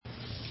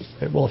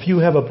Okay, well, if you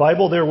have a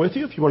Bible there with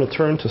you, if you want to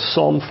turn to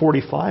Psalm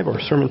 45,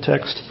 our sermon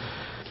text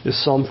is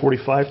Psalm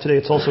 45 today.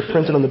 It's also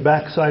printed on the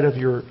back side of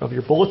your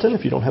bulletin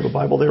if you don't have a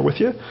Bible there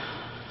with you.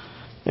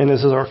 And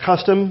as is our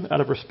custom,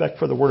 out of respect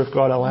for the Word of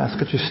God, I'll ask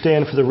that you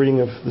stand for the reading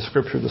of the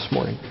Scripture this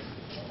morning.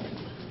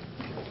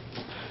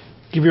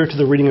 Give ear to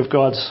the reading of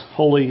God's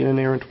holy and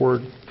inerrant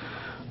Word.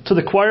 To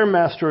the choir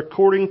master,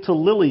 according to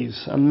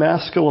lilies, a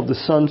maskil of the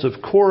sons of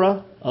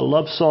Korah, a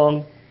love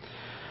song.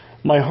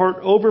 My heart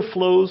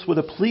overflows with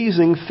a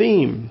pleasing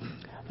theme.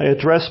 I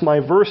address my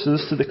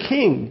verses to the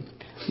King.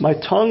 My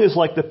tongue is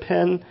like the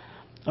pen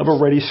of a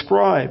ready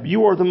scribe.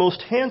 You are the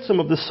most handsome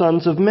of the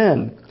sons of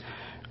men.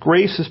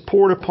 Grace is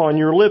poured upon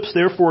your lips,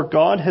 therefore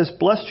God has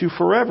blessed you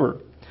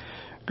forever.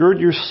 Gird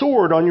your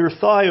sword on your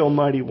thigh, O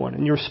mighty one,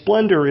 and your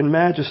splendor in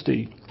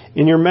majesty.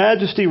 In your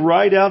majesty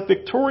ride out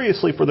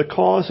victoriously for the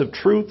cause of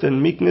truth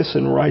and meekness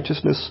and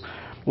righteousness.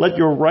 Let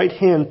your right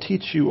hand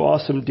teach you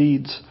awesome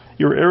deeds.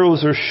 Your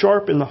arrows are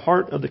sharp in the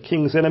heart of the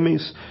king's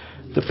enemies.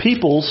 The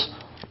peoples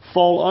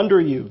fall under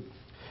you.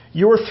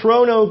 Your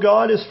throne, O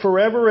God, is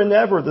forever and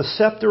ever. The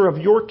scepter of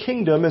your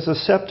kingdom is a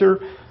scepter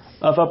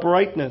of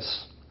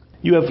uprightness.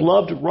 You have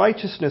loved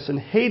righteousness and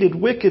hated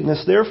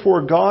wickedness.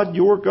 Therefore, God,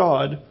 your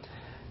God,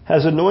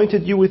 has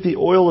anointed you with the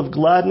oil of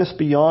gladness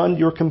beyond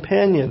your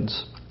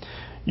companions.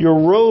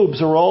 Your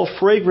robes are all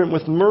fragrant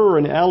with myrrh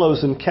and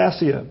aloes and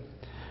cassia.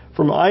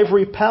 From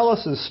ivory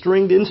palaces,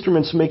 stringed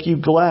instruments make you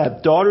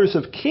glad. Daughters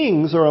of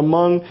kings are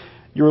among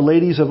your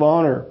ladies of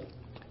honor.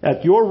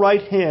 At your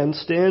right hand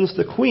stands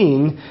the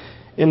queen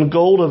in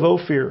gold of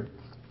Ophir.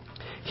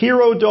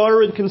 Hear, O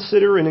daughter, and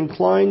consider and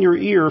incline your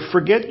ear.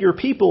 Forget your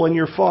people and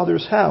your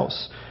father's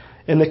house,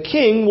 and the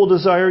king will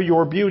desire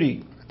your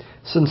beauty.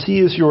 Since he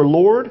is your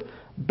Lord,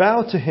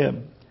 bow to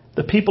him.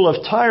 The people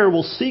of Tyre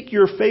will seek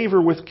your favor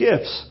with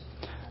gifts,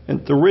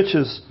 and the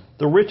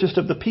richest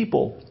of the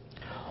people.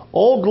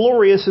 All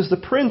glorious is the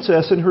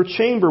princess in her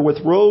chamber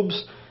with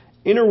robes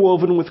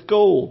interwoven with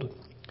gold.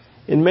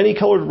 In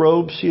many-colored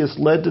robes she is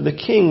led to the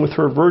king with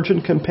her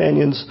virgin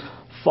companions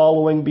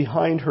following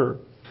behind her.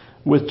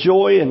 With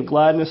joy and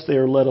gladness they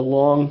are led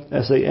along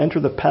as they enter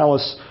the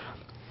palace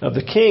of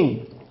the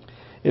king.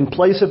 In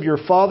place of your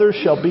fathers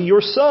shall be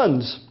your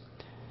sons.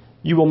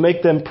 You will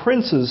make them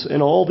princes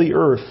in all the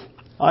earth.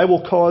 I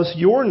will cause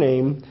your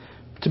name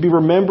to be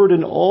remembered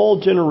in all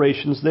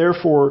generations.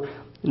 Therefore,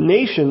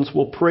 nations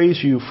will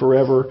praise you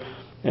forever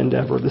and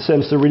ever. This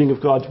ends the reading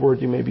of God's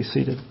word. You may be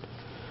seated.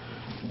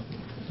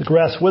 The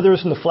grass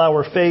withers and the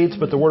flower fades,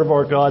 but the word of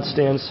our God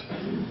stands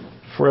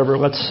forever.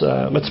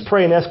 Let's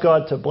pray and ask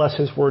God to bless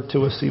his word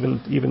to us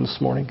even this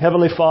morning.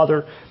 Heavenly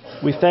Father,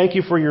 we thank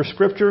you for your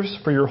scriptures,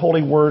 for your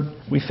holy word.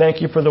 We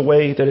thank you for the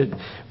way that it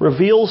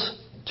reveals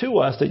to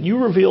us, that you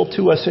reveal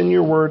to us in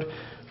your word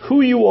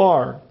who you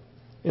are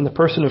in the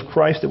person of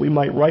Christ, that we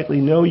might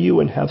rightly know you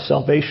and have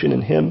salvation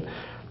in him.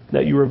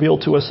 That you reveal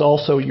to us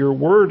also your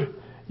word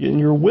and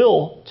your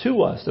will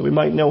to us, that we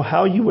might know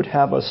how you would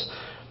have us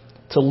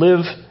to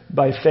live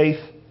by faith.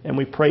 And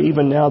we pray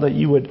even now that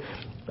you would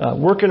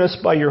work in us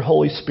by your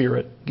Holy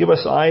Spirit. Give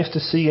us eyes to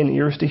see and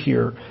ears to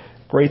hear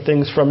great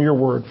things from your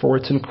word. For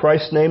it's in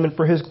Christ's name and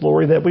for his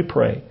glory that we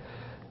pray.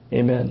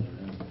 Amen.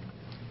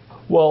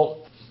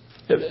 Well,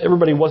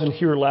 everybody wasn't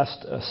here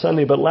last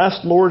Sunday, but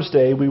last Lord's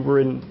Day we were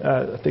in,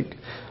 I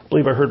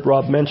believe I heard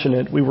Rob mention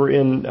it, we were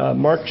in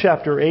Mark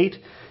chapter 8,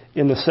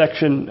 in the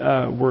section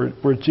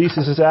where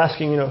Jesus is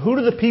asking, who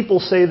do the people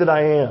say that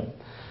I am?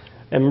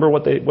 And remember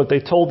what they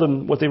told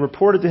them, what they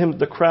reported to him,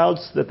 the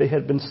crowds that they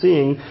had been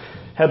seeing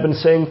had been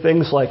saying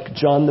things like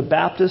John the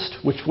Baptist,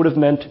 which would have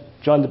meant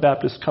John the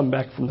Baptist come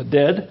back from the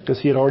dead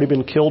because he had already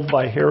been killed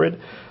by Herod.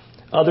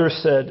 Others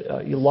said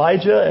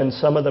Elijah, and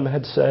some of them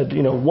had said,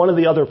 one of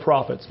the other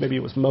prophets. Maybe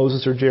it was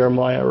Moses or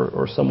Jeremiah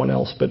or someone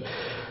else.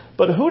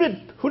 But who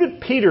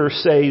did Peter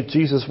say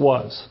Jesus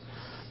was?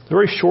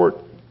 Very short,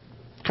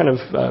 kind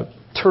of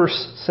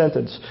terse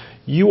sentence.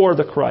 You are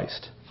the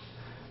Christ.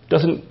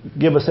 Doesn't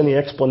give us any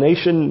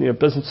explanation.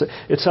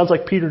 It sounds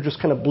like Peter just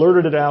kind of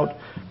blurted it out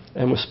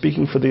and was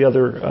speaking for the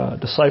other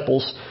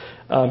disciples.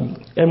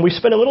 And we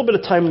spent a little bit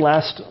of time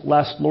last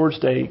Lord's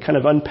Day kind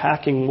of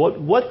unpacking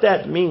what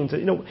that means.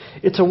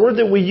 It's a word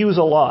that we use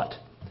a lot.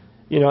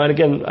 And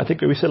again, I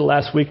think we said it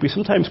last week, we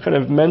sometimes kind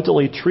of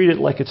mentally treat it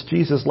like it's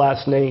Jesus'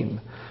 last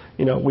name.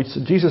 We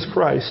said Jesus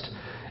Christ.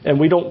 And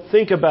we don't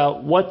think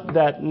about what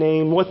that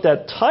name, what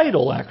that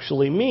title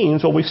actually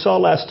means. Well, we saw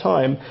last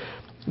time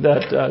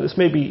that this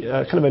may be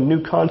kind of a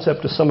new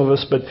concept to some of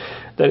us, but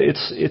that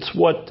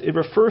it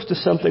refers to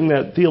something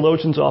that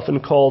theologians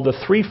often call the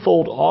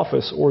threefold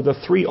office, or the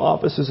three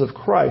offices of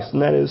Christ,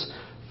 and that is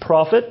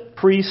prophet,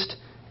 priest,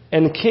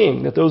 and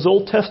king. That those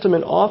Old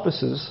Testament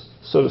offices,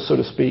 so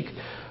to speak,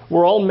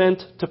 were all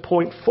meant to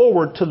point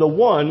forward to the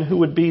one who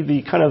would be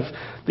the kind of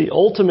the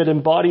ultimate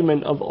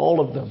embodiment of all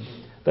of them.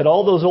 That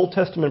all those Old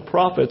Testament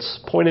prophets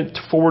pointed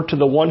forward to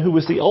the one who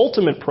was the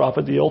ultimate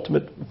prophet, the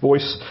ultimate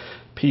voice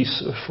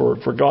piece for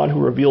God, who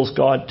reveals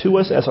God to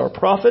us as our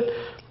prophet.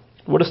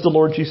 What does the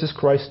Lord Jesus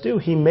Christ do?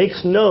 He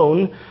makes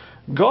known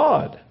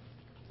God.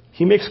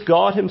 He makes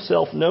God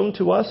himself known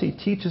to us. He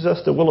teaches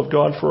us the will of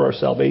God for our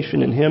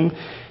salvation in him.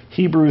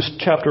 Hebrews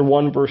chapter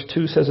 1 verse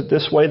 2 says it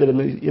this way, that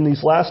in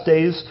these last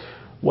days,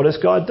 what has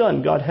God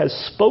done? God has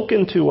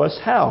spoken to us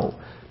how?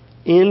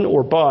 In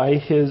or by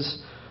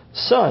his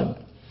Son.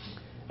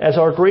 As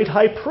our great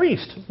high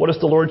priest, what is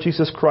the Lord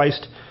Jesus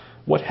Christ?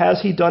 What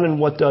has he done and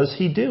what does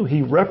he do?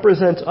 He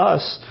represents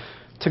us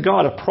to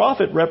God. A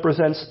prophet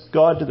represents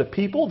God to the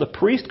people. The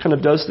priest kind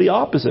of does the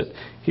opposite.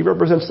 He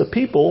represents the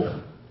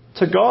people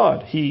to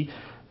God. He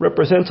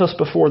represents us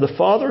before the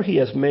Father. He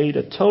has made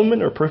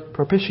atonement or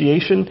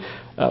propitiation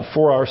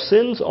for our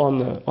sins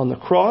on the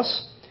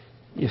cross.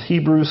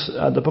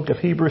 The book of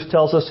Hebrews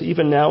tells us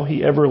even now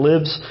he ever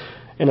lives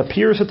and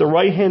appears at the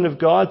right hand of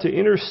God to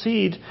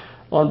intercede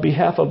on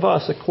behalf of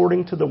us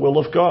according to the will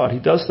of God. He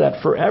does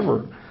that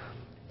forever.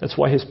 That's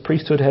why his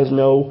priesthood has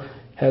no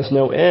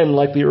end.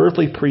 Like the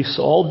earthly priests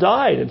all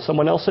died and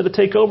someone else had to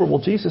take over.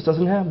 Well, Jesus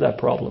doesn't have that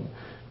problem.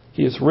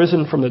 He is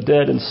risen from the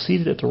dead and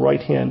seated at the right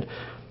hand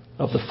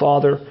of the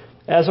Father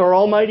as our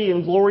almighty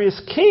and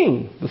glorious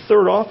King, the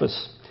third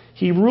office.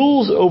 He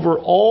rules over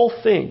all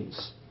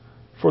things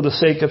for the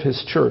sake of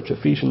his church,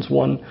 Ephesians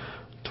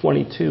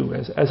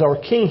 1:22. As our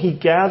King, he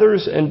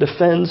gathers and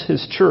defends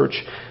his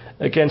church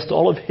against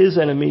all of his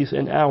enemies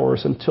and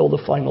ours until the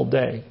final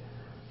day.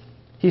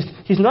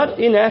 He's not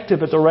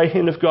inactive at the right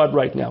hand of God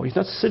right now. He's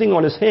not sitting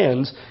on his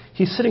hands.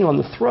 He's sitting on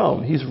the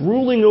throne. He's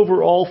ruling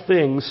over all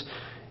things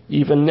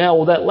even now.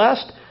 Well, that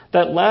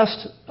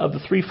last of the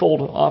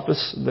threefold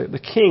office, the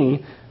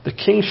king, the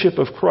kingship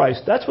of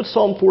Christ, that's what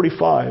Psalm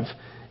 45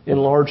 in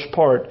large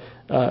part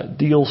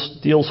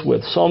deals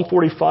with. Psalm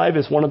 45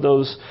 is one of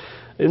those,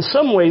 in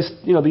some ways,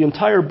 the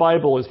entire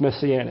Bible is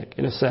messianic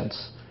in a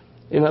sense.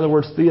 In other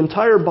words, the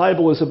entire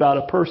Bible is about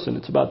a person.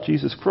 It's about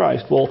Jesus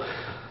Christ. Well,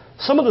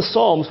 some of the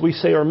Psalms we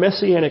say are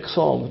messianic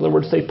Psalms. In other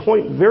words, they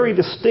point very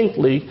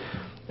distinctly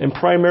and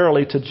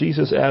primarily to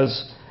Jesus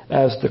as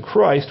the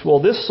Christ.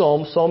 Well, this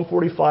Psalm, Psalm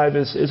 45,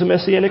 is a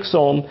messianic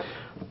Psalm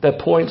that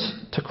points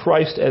to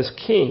Christ as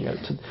King,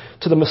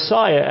 to the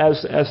Messiah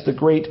as the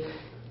great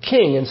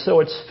King. And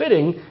so it's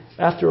fitting,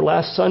 after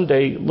last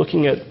Sunday,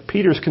 looking at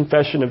Peter's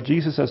confession of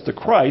Jesus as the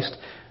Christ,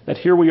 that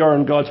here we are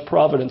in God's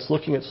providence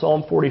looking at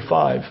Psalm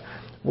 45,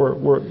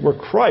 where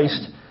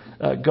Christ,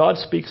 God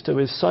speaks to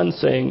his Son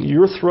saying,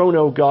 "Your throne,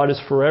 O God, is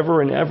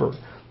forever and ever."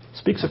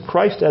 Speaks of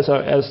Christ as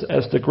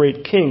the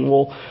great King.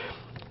 Well,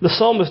 the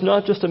psalm is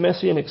not just a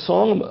messianic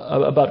song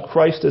about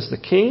Christ as the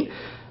King,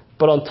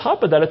 but on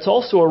top of that, it's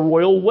also a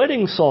royal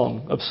wedding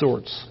song of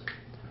sorts.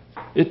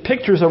 It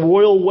pictures a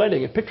royal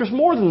wedding. It pictures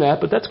more than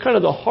that, but that's kind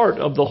of the heart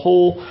of the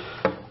whole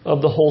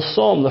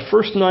psalm. The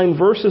first 9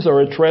 verses are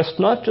addressed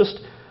not just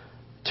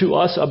to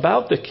us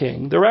about the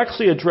King. They're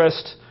actually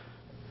addressed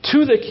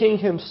to the King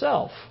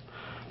himself.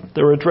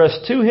 They're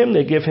addressed to him.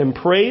 They give him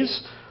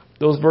praise.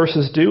 Those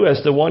verses do,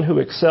 as the one who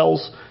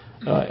excels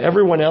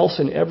everyone else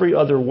in every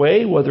other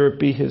way, whether it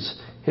be his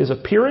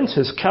appearance,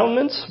 his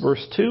countenance,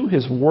 verse 2,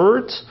 his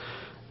words,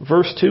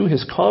 verse 2,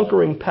 his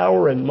conquering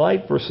power and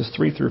might, verses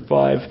 3 through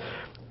 5,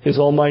 his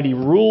almighty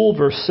rule,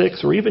 verse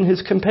 6, or even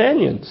his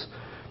companions.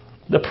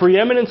 The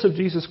preeminence of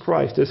Jesus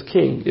Christ as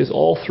King is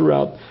all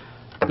throughout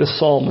the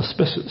psalm,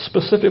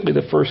 specifically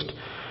the first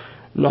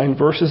 9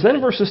 verses. Then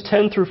verses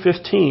 10 through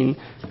 15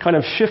 kind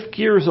of shift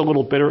gears a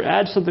little bit or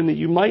add something that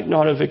you might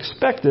not have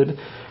expected.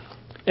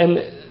 And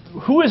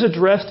who is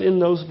addressed in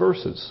those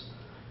verses?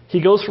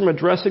 He goes from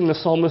addressing, the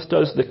psalmist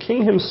does, the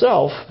King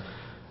himself,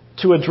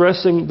 to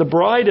addressing the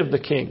bride of the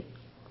King.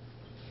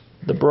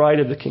 The bride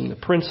of the King, the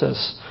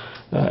princess,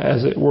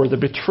 as it were, the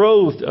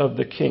betrothed of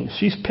the King.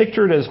 She's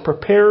pictured as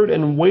prepared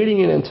and waiting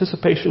in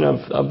anticipation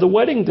of the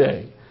wedding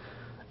day.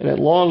 And at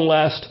long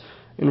last,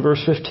 in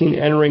verse 15,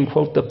 entering,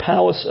 quote, the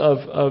palace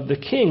of the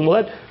King.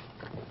 Well,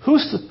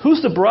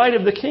 who's the bride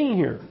of the King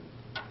here?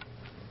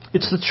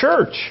 It's the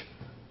church.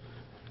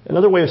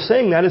 Another way of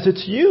saying that is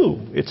it's you.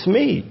 It's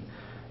me.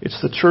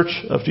 It's the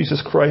church of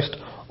Jesus Christ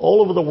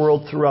all over the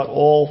world throughout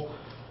all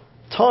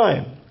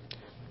time.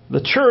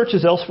 The church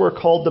is elsewhere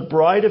called the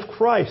bride of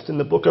Christ in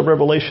the book of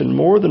Revelation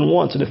more than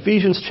once. In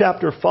Ephesians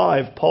chapter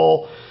 5,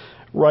 Paul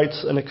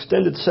writes an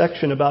extended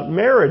section about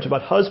marriage,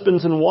 about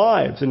husbands and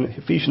wives. In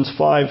Ephesians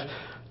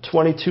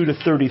 5:22 to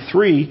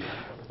 33,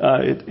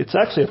 it's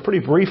actually a pretty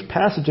brief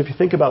passage if you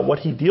think about what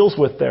he deals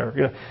with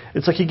there.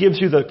 It's like he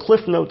gives you the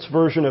Cliff Notes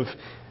version of,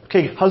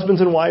 okay,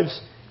 husbands and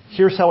wives,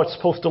 here's how it's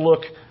supposed to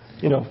look.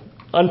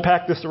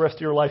 Unpack this the rest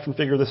of your life and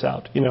figure this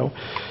out.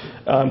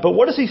 But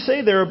what does he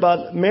say there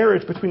about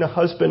marriage between a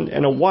husband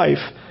and a wife?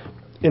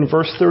 In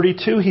verse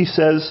 32, he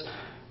says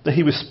that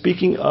he was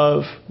speaking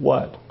of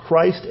what?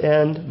 Christ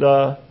and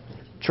the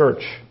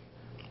church.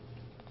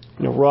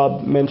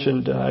 Rob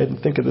mentioned, I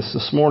didn't think of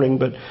this morning,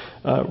 but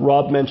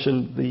Rob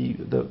mentioned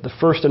the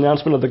first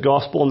announcement of the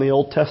gospel in the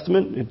Old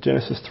Testament, in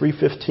Genesis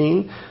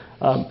 3:15.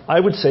 I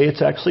would say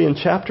it's actually in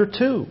chapter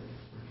 2,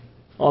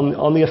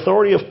 on the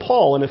authority of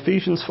Paul in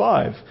Ephesians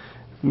 5.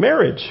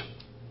 Marriage.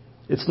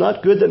 It's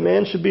not good that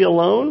man should be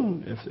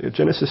alone,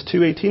 Genesis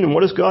 2:18. And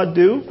what does God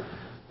do?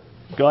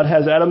 God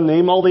has Adam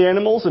name all the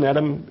animals, and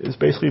Adam is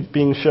basically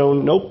being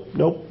shown, nope,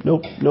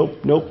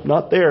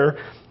 not there.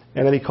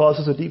 And then he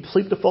causes a deep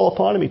sleep to fall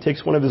upon him. He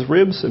takes one of his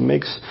ribs and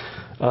makes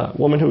a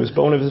woman who is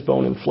bone of his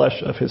bone and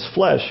flesh of his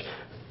flesh.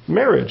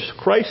 Marriage,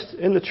 Christ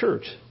and the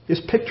church,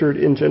 is pictured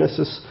in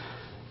Genesis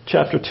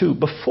chapter 2,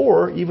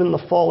 before even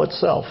the fall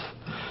itself.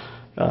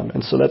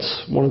 And so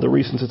that's one of the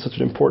reasons it's such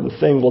an important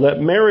thing. Well, that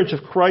marriage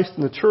of Christ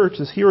and the church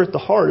is here at the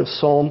heart of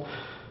Psalm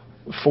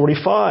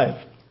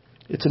 45.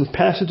 It's in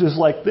passages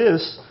like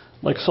this,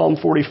 like Psalm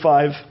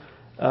 45,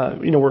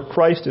 where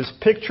Christ is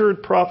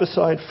pictured,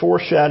 prophesied,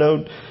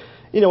 foreshadowed.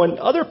 In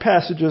other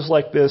passages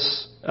like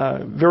this,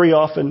 very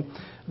often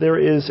there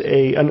is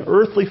an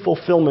earthly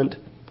fulfillment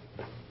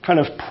kind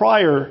of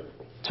prior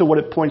to what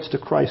it points to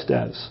Christ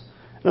as.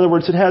 In other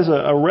words, it has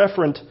a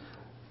referent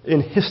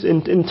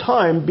in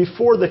time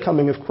before the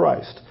coming of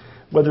Christ,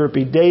 whether it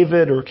be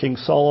David or King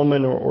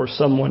Solomon or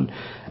someone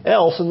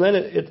else. And then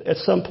at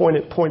some point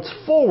it points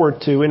forward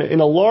to, in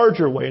a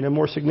larger way, in a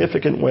more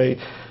significant way,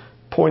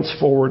 points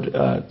forward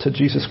to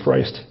Jesus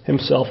Christ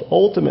himself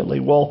ultimately.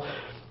 Well,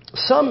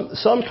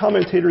 some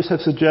commentators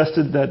have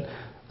suggested that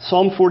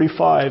Psalm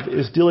 45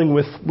 is dealing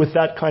with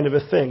that kind of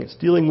a thing. It's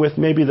dealing with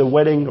maybe the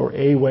wedding or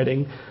a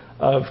wedding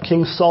of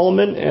King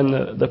Solomon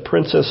and the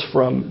princess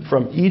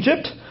from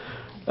Egypt.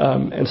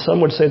 And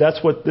some would say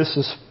that's what this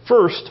is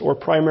first or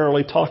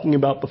primarily talking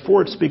about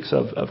before it speaks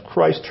of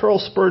Christ.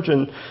 Charles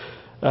Spurgeon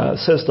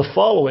says the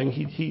following.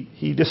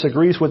 He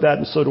disagrees with that,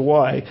 and so do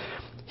I.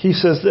 He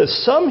says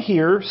this: some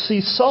here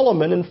see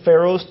Solomon and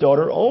Pharaoh's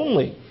daughter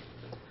only.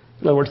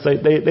 In other words,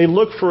 they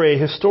look for a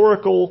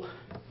historical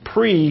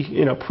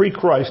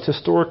pre-Christ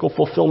historical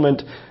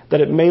fulfillment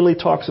that it mainly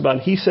talks about.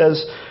 He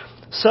says,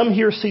 some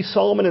here see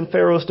Solomon and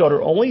Pharaoh's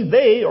daughter only.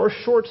 They are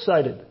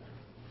short-sighted.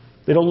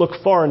 They don't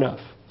look far enough.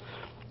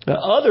 Now,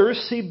 others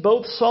see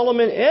both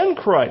Solomon and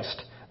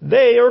Christ.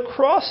 They are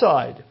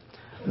cross-eyed.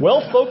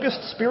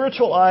 Well-focused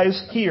spiritual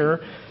eyes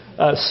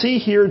see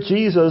here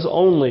Jesus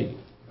only.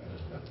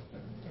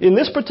 In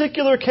this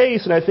particular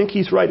case, and I think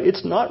he's right,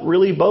 it's not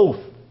really both.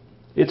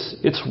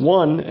 It's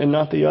one and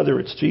not the other.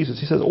 It's Jesus.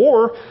 He says,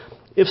 or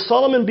if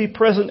Solomon be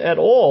present at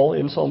all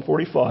in Psalm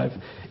 45,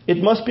 it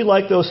must be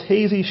like those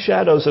hazy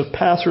shadows of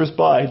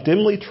passers-by,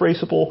 dimly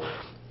traceable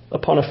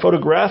upon a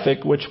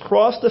photographic, which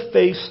cross the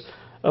face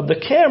of the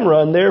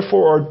camera and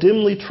therefore are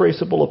dimly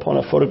traceable upon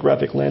a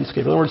photographic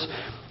landscape. In other words,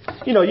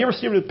 you ever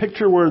see a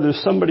picture where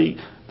there's somebody,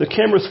 the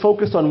camera's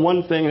focused on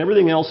one thing and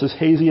everything else is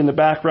hazy in the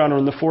background or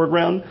in the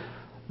foreground?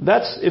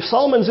 If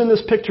Solomon's in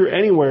this picture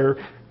anywhere,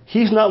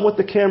 he's not what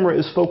the camera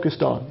is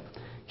focused on.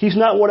 He's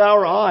not what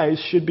our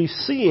eyes should be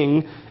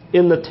seeing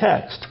in the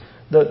text.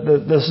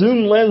 The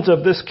zoom lens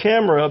of this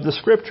camera of the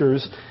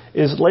scriptures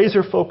is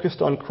laser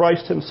focused on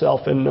Christ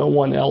himself and no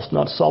one else,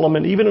 not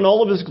Solomon, even in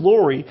all of his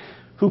glory,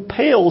 who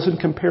pales in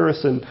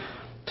comparison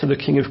to the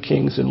King of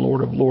Kings and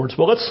Lord of Lords.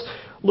 Well, let's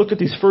look at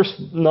these first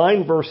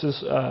 9 verses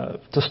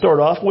to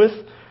start off with.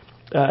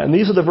 And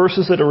these are the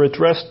verses that are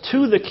addressed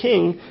to the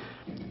king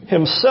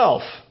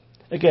himself.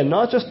 Again,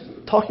 not just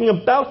talking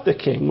about the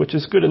king, which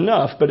is good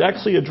enough, but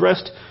actually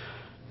addressed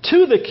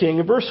to the king.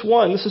 In verse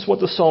 1, this is what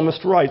the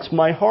psalmist writes: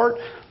 my heart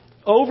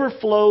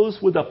overflows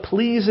with a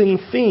pleasing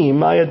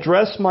theme. I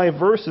address my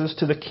verses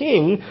to the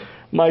king.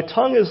 My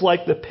tongue is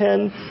like the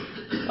pen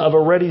of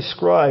a ready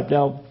scribe.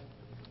 Now,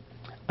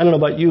 I don't know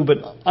about you, but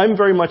I'm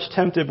very much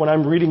tempted when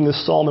I'm reading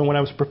this psalm and when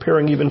I was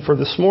preparing even for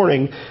this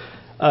morning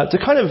to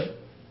kind of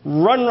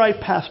run right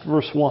past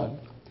verse 1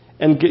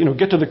 and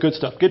get to the good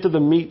stuff, get to the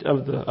meat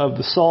of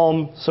the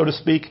psalm, so to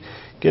speak,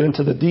 get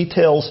into the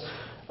details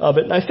of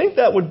it. And I think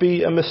that would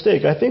be a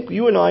mistake. I think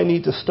you and I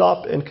need to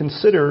stop and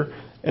consider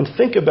and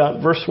think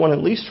about verse 1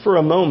 at least for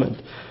a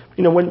moment.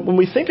 When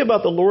we think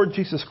about the Lord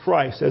Jesus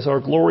Christ as our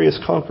glorious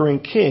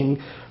conquering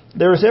King,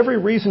 there is every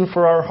reason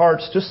for our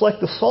hearts, just like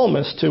the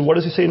psalmist, to, what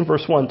does he say in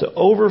verse 1, to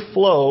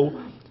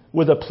overflow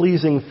with a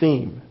pleasing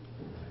theme.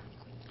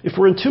 If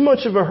we're in too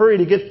much of a hurry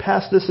to get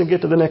past this and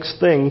get to the next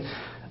thing,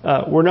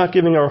 we're not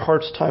giving our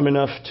hearts time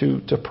enough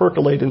to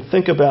percolate and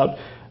think about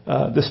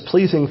this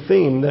pleasing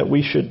theme that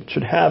we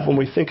should have when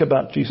we think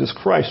about Jesus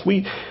Christ.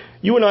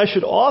 You and I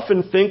should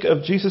often think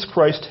of Jesus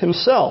Christ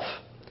himself.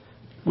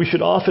 We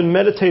should often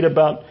meditate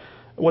about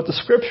what the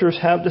Scriptures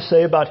have to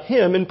say about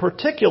him in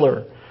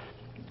particular.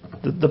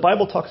 The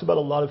Bible talks about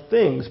a lot of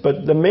things,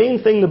 but the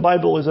main thing the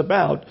Bible is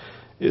about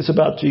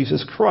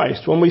Jesus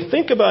Christ. When we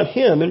think about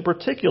him in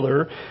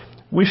particular,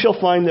 we shall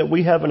find that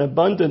we have an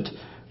abundant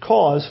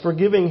cause for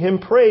giving him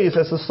praise,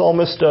 as the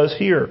psalmist does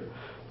here.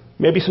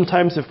 Maybe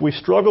sometimes if we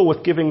struggle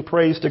with giving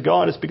praise to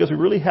God, it's because we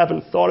really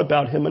haven't thought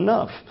about him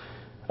enough.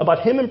 About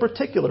him in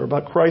particular,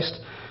 about Christ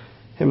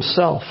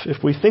himself.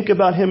 If we think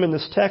about him in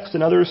this text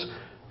and others,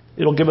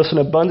 it'll give us an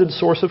abundant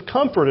source of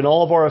comfort in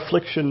all of our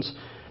afflictions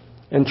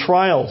and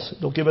trials.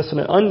 It'll give us an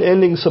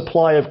unending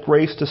supply of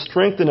grace to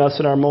strengthen us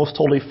in our most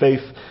holy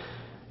faith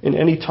in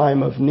any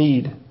time of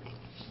need.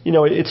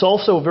 It's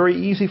also very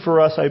easy for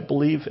us, I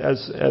believe,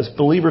 as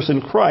believers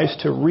in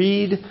Christ, to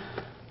read,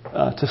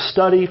 to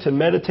study, to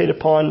meditate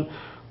upon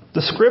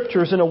the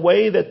Scriptures in a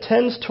way that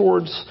tends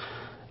towards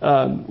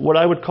what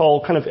I would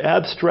call kind of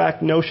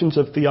abstract notions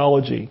of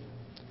theology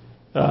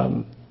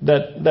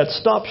that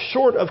stop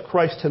short of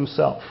Christ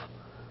himself.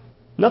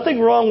 Nothing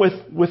wrong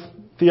with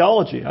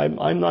theology.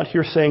 I'm not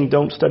here saying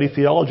don't study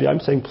theology. I'm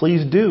saying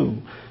please do.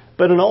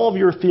 But in all of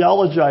your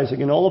theologizing,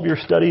 in all of your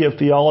study of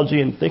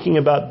theology and thinking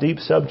about deep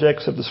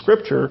subjects of the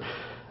Scripture,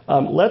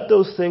 let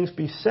those things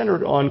be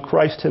centered on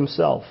Christ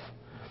himself.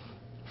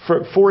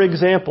 For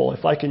example,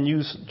 if I can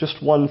use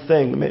just one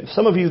thing,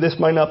 some of you, this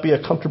might not be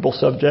a comfortable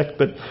subject,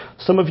 but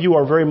some of you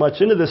are very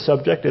much into this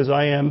subject, as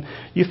I am.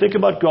 You think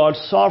about God's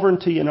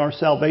sovereignty in our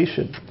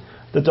salvation,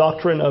 the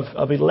doctrine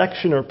of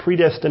election or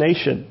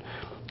predestination.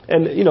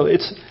 And,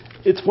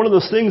 it's one of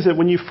those things that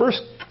when you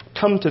first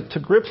come to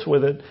grips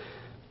with it,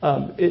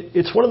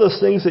 it's one of those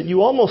things that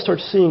you almost start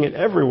seeing it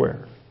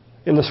everywhere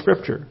in the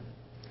Scripture.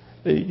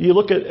 You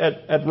look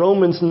at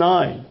Romans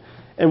 9,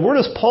 and where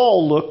does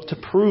Paul look to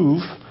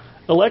prove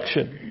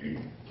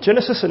election?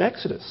 Genesis and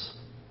Exodus.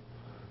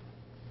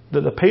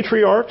 The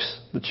patriarchs,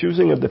 the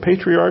choosing of the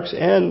patriarchs,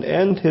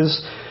 and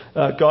his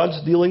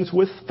God's dealings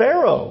with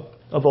Pharaoh,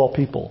 of all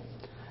people.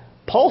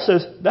 Paul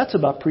says that's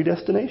about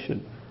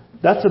predestination.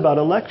 That's about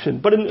election.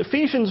 But in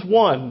Ephesians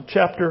 1,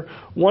 chapter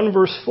 1,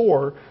 verse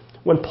 4,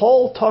 when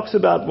Paul talks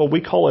about what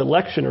we call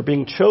election or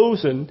being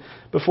chosen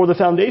before the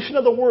foundation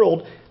of the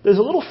world, there's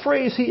a little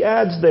phrase he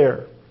adds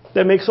there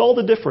that makes all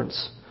the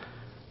difference.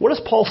 What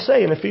does Paul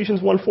say in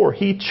Ephesians 1:4?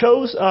 He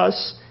chose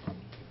us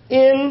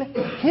in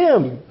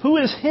him. Who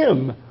is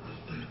him?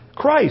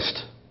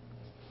 Christ.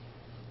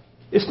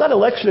 It's not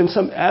election in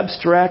some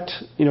abstract,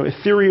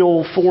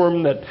 ethereal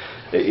form. That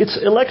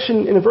it's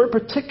election in a very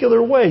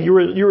particular way.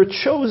 You're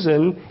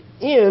chosen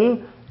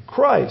in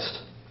Christ.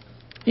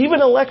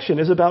 Even election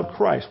is about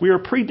Christ. We are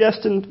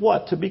predestined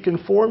what? To be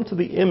conformed to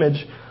the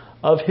image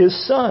of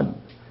his Son.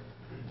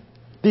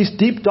 These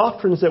deep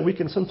doctrines that we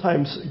can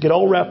sometimes get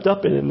all wrapped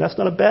up in, and that's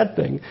not a bad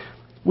thing.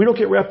 We don't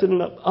get wrapped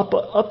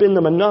up in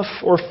them enough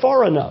or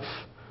far enough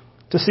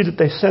to see that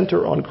they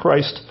center on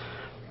Christ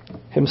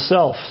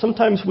himself.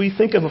 Sometimes we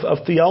think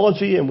of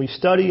theology and we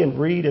study and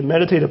read and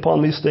meditate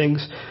upon these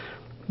things,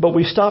 but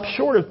we stop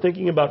short of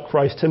thinking about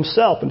Christ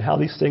himself and how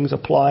these things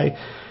apply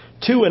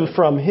to and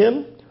from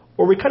him,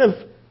 or we kind of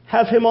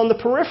have him on the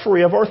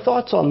periphery of our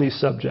thoughts on these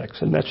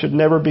subjects, and that should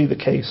never be the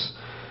case.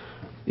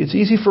 It's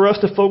easy for us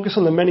to focus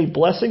on the many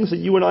blessings that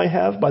you and I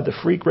have by the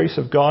free grace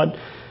of God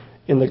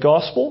in the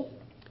gospel,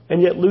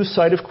 and yet lose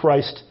sight of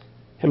Christ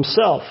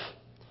himself.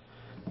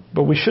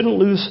 But we shouldn't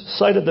lose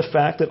sight of the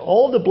fact that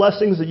all the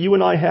blessings that you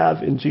and I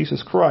have in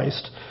Jesus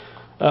Christ,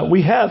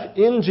 we have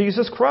in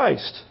Jesus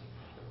Christ,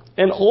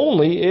 and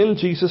only in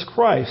Jesus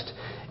Christ.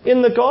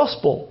 In the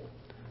gospel,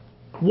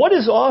 what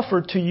is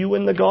offered to you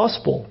in the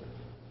gospel?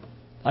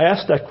 I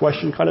asked that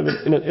question kind of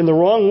in the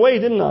wrong way,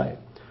 didn't I?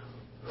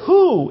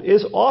 Who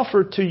is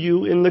offered to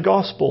you in the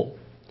gospel?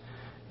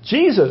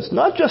 Jesus,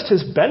 not just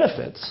his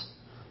benefits,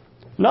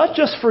 not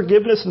just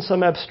forgiveness in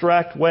some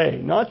abstract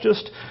way, not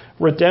just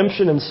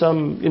redemption in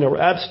some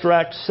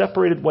abstract,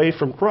 separated way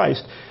from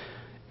Christ.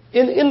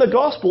 In the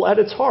gospel, at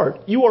its heart,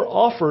 you are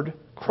offered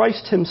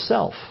Christ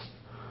himself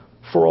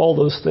for all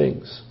those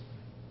things.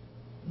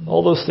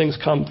 All those things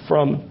come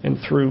from and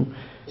through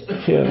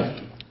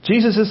him.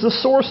 Jesus is the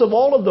source of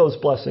all of those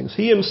blessings.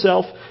 He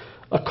himself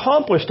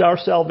accomplished our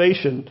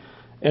salvation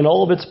and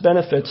all of its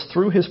benefits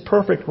through his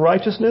perfect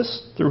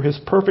righteousness, through his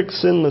perfect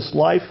sinless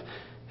life,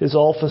 his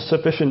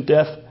all-sufficient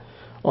death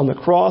on the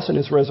cross, and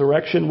his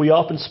resurrection. We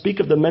often speak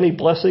of the many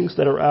blessings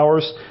that are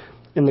ours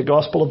in the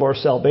gospel of our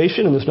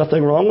salvation, and there's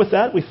nothing wrong with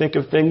that. We think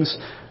of things,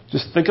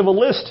 just think of a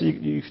list.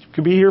 You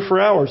could be here for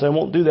hours. I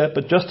won't do that.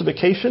 But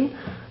justification,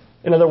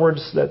 in other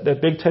words, that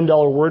big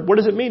 $10 word, what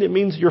does it mean? It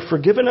means you're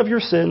forgiven of your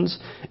sins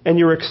and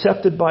you're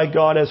accepted by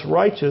God as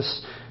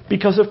righteous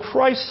because of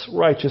Christ's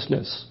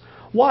righteousness.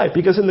 Why?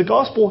 Because in the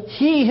gospel,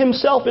 he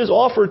himself is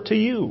offered to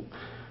you.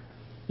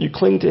 You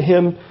cling to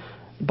him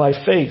by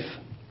faith.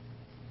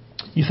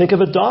 You think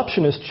of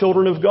adoption as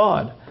children of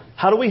God.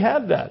 How do we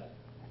have that?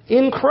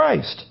 In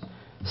Christ.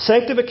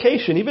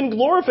 Sanctification, even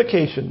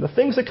glorification, the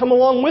things that come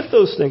along with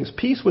those things.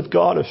 Peace with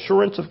God,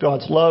 assurance of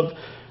God's love,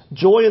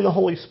 joy in the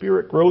Holy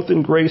Spirit, growth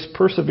in grace,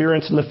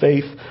 perseverance in the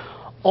faith.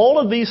 All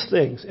of these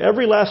things,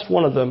 every last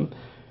one of them,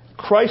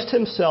 Christ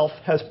himself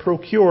has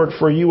procured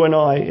for you and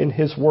I in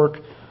his work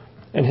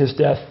and his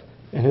death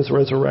and his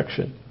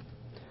resurrection.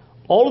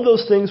 All of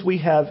those things we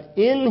have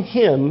in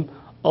him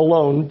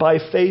alone by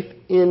faith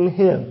in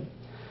him.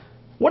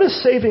 What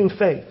is saving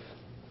faith?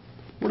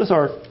 What is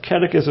our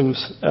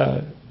catechism's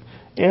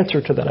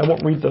answer to that? I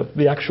won't read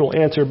the actual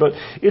answer, but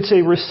it's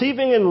a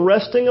receiving and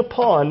resting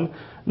upon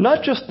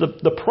not just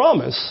the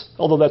promise,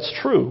 although that's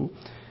true.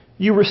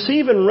 You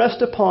receive and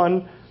rest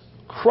upon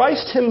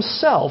Christ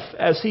himself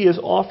as he is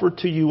offered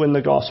to you in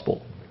the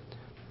gospel.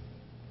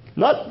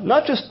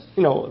 Not just,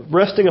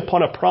 resting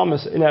upon a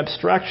promise in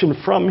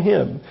abstraction from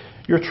him.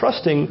 You're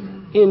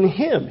trusting in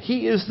him.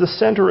 He is the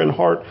center and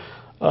heart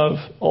of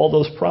all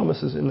those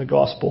promises in the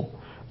gospel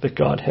that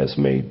God has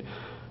made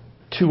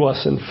to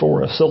us and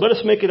for us. So let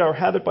us make it our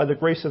habit by the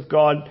grace of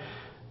God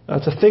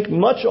to think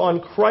much on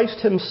Christ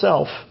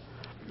himself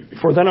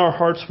For then our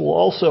hearts will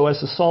also,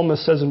 as the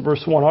psalmist says in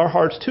verse 1, our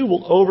hearts too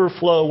will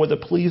overflow with a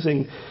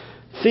pleasing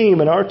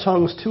theme, and our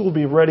tongues too will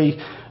be ready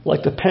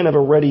like the pen of a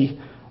ready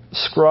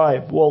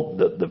scribe. Well,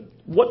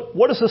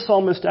 what does the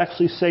psalmist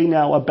actually say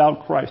now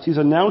about Christ? He's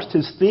announced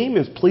his theme,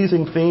 his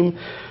pleasing theme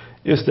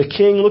is the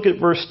King. Look at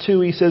verse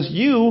 2. He says,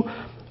 you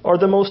are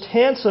the most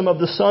handsome of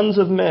the sons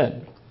of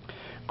men.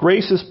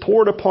 Grace is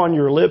poured upon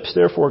your lips,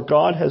 therefore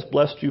God has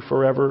blessed you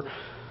forever.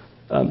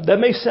 That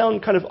may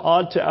sound kind of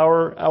odd to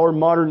our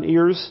modern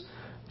ears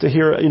to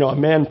hear, a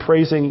man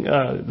praising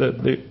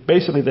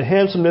basically the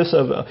handsomeness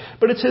of,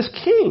 but it's his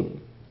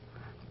king.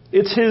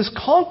 It's his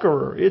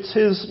conqueror. It's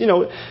his,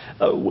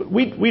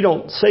 we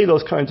don't say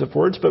those kinds of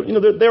words, but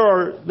there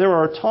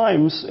are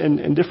times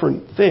and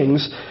different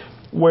things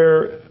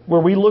where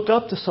we look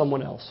up to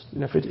someone else.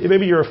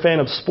 Maybe you're a fan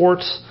of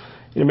sports.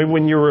 Maybe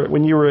when you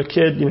were a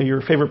kid,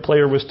 your favorite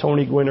player was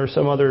Tony Gwynn or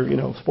some other,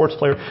 sports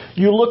player.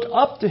 You look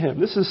up to him.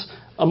 This is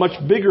a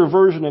much bigger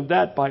version of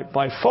that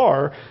by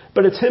far,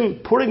 but it's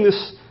him putting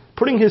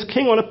his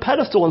king on a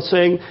pedestal and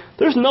saying,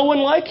 there's no one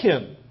like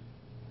him.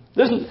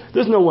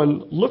 There's no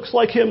one looks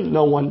like him,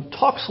 no one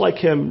talks like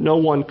him, no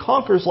one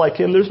conquers like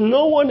him. There's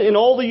no one in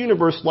all the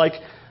universe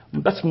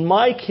that's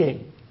my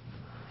king.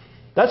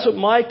 That's what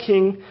my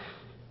king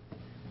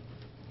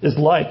is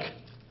like.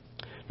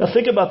 Now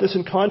think about this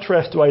in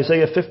contrast to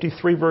Isaiah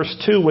 53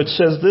 verse 2, which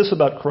says this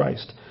about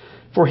Christ.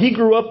 For he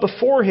grew up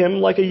before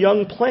him like a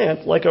young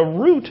plant, like a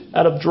root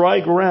out of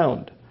dry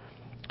ground.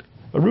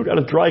 A root out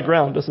of dry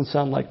ground doesn't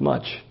sound like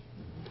much.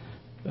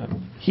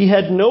 He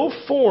had no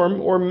form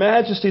or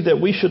majesty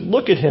that we should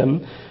look at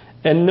him,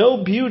 and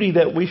no beauty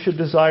that we should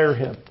desire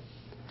him.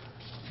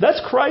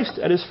 That's Christ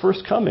at his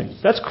first coming.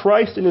 That's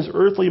Christ in his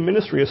earthly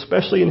ministry,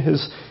 especially in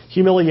his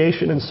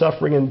humiliation and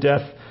suffering and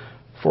death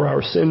for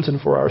our sins and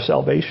for our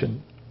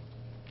salvation.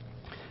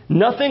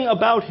 Nothing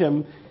about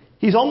him.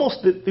 He's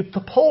almost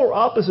the polar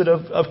opposite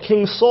of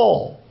King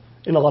Saul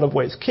in a lot of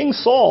ways. King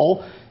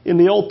Saul in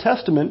the Old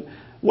Testament,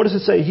 what does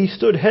it say? He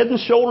stood head and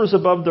shoulders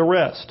above the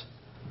rest.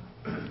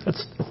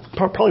 That's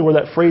probably where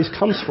that phrase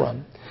comes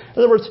from. In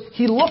other words,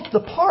 he looked the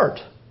part.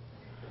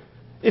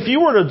 If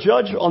you were to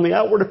judge on the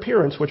outward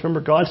appearance, which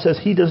remember God says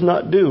he does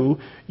not do,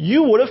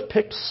 you would have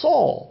picked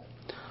Saul.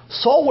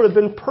 Saul would have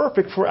been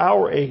perfect for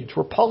our age,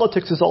 where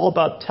politics is all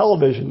about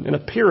television and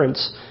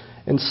appearance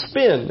and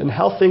spin and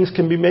how things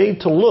can be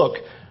made to look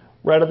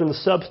rather than the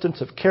substance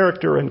of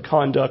character and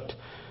conduct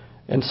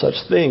and such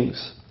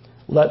things.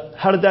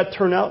 How did that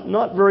turn out?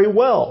 Not very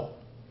well.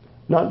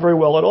 Not very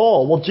well at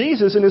all. Well,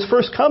 Jesus, in his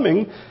first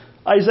coming,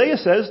 Isaiah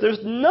says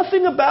there's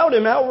nothing about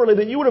him outwardly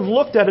that you would have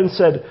looked at and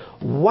said,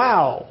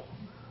 wow,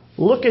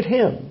 look at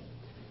him.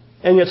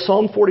 And yet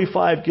Psalm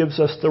 45 gives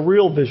us the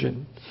real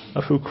vision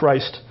of who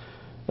Christ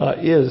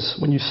is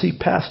when you see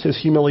past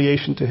his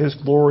humiliation to his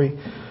glory.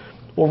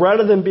 Well,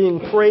 rather than being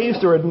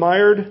praised or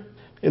admired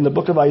in the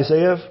book of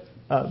Isaiah,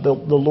 the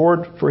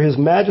Lord for his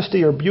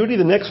majesty or beauty,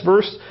 the next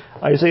verse,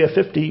 Isaiah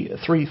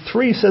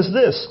 53:3 says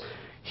this,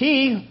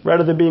 he,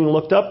 rather than being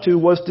looked up to,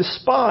 was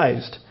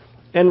despised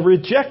and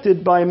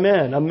rejected by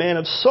men, a man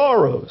of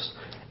sorrows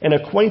and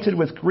acquainted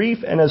with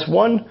grief, and as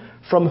one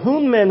from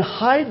whom men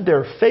hide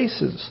their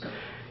faces,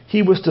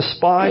 he was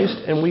despised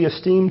and we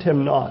esteemed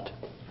him not.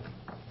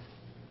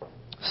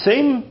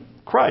 Same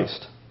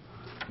Christ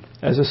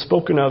as is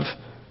spoken of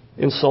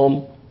in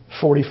Psalm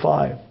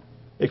 45,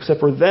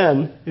 except for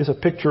then is a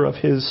picture of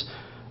his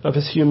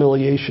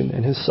humiliation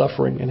and his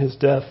suffering and his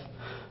death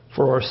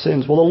for our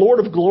sins. Well, the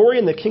Lord of glory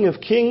and the King of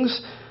kings,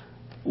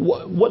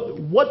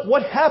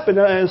 what happened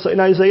in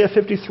Isaiah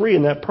 53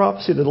 in that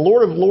prophecy? The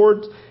Lord of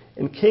lords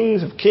and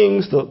Kings of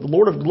kings, the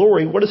Lord of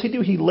glory, what does he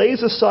do? He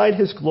lays aside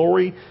his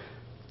glory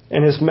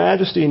and his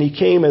majesty, and he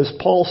came, as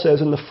Paul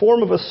says, in the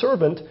form of a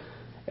servant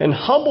and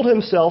humbled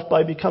himself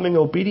by becoming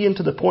obedient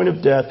to the point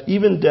of death,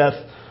 even death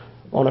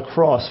on a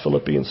cross,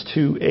 Philippians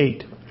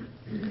 2:8.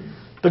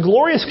 The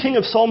glorious King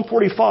of Psalm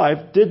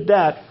 45 did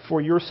that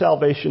for your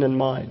salvation and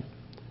mine.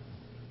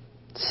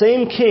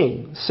 Same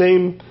King,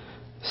 same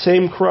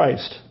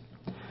Christ.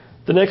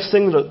 The next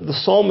thing that the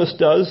psalmist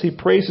does, he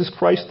praises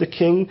Christ the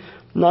King,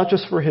 not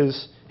just for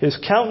his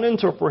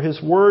countenance or for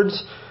his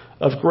words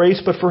of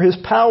grace, but for his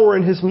power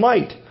and his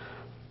might.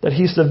 That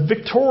he's the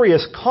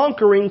victorious,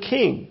 conquering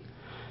King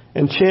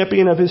and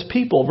champion of his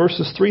people.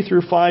 Verses 3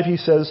 through 5, he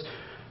says,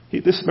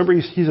 remember,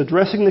 he's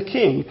addressing the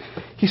king.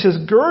 He says,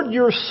 gird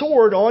your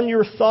sword on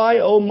your thigh,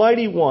 O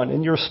mighty one,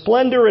 in your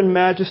splendor and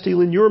majesty,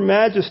 in your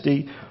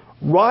majesty,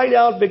 ride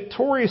out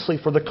victoriously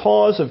for the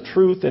cause of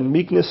truth and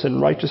meekness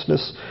and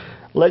righteousness.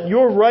 Let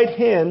your right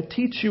hand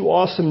teach you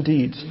awesome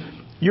deeds.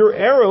 Your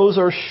arrows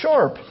are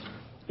sharp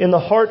in the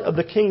heart of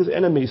the king's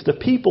enemies. The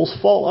peoples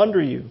fall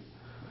under you.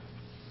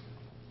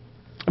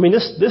 I mean,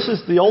 this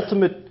is the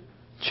ultimate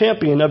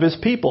champion of his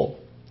people.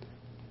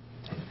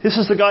 This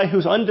is the guy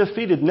who's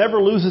undefeated,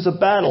 never loses a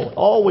battle,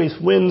 always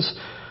wins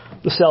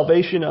the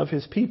salvation of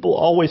his people,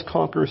 always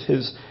conquers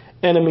his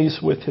enemies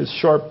with his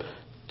sharp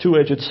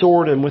two-edged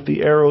sword and with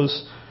the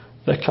arrows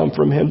that come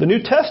from him. The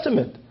New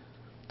Testament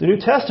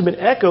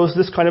echoes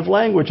this kind of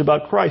language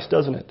about Christ,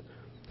 doesn't it?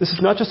 This is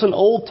not just an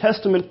Old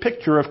Testament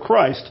picture of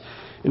Christ.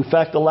 In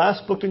fact, the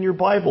last book in your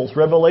Bibles,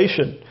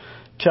 Revelation,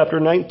 chapter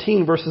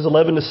 19, verses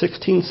 11 to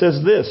 16, says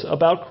this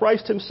about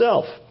Christ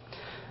himself.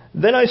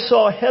 Then I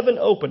saw heaven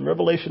open,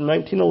 Revelation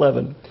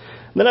 19:11.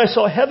 Then I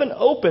saw heaven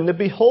open, and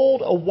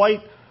behold, a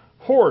white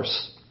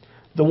horse.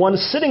 The one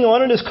sitting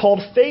on it is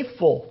called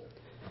Faithful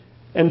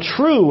and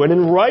True, and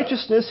in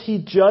righteousness he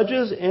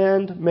judges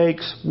and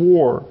makes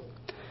war.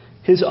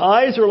 His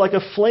eyes are like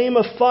a flame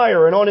of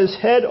fire, and on his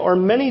head are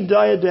many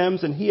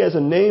diadems, and he has a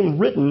name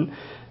written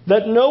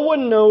that no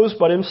one knows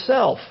but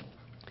himself.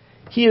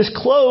 He is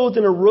clothed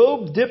in a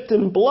robe dipped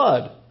in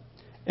blood,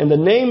 and the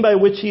name by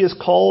which he is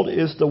called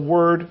is the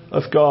Word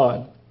of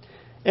God.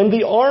 And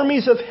the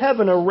armies of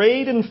heaven,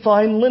 arrayed in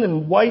fine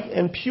linen, white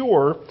and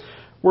pure,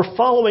 were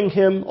following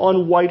him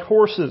on white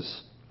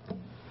horses.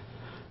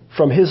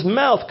 From his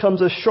mouth comes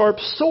a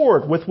sharp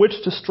sword with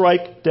which to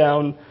strike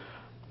down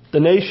the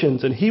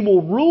nations, and he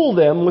will rule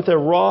them with a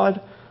rod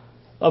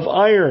of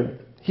iron.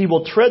 He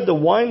will tread the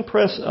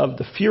winepress of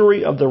the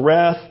fury of the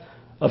wrath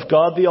of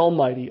God the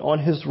Almighty. On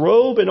his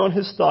robe and on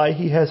his thigh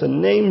he has a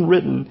name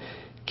written,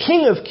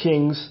 King of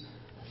Kings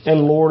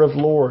and Lord of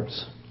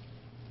Lords.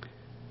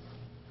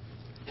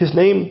 His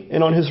name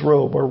and on his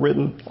robe are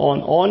written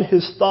on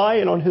his thigh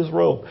and on his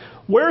robe.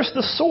 Where's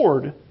the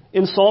sword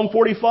in Psalm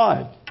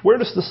 45? Where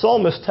does the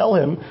psalmist tell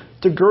him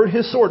to gird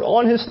his sword?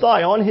 On his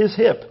thigh, on his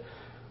hip.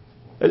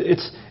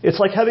 It's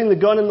like having the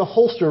gun in the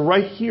holster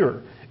right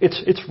here.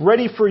 It's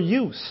ready for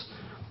use.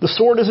 The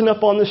sword isn't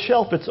up on the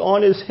shelf. It's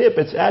on his hip.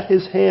 It's at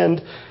his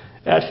hand,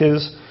 at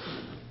his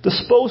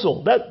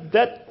disposal.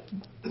 That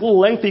little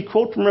lengthy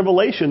quote from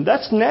Revelation,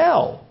 that's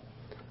now.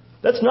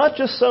 That's not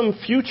just some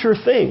future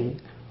thing.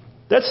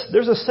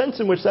 There's a sense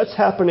in which that's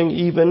happening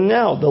even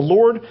now. The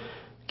Lord,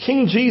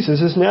 King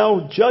Jesus, is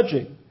now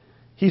judging.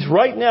 He's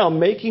right now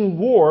making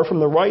war from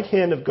the right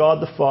hand of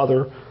God the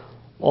Father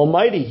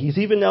Almighty. He's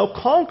even now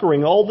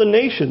conquering all the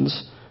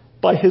nations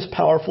by his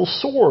powerful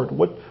sword.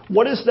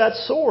 What is that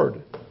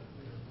sword?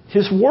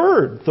 His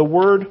word, the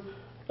word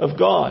of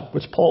God,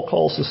 which Paul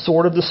calls the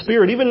sword of the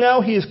Spirit. Even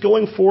now he is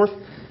going forth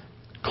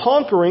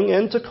conquering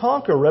and to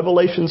conquer.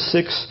 Revelation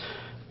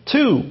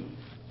 6:2.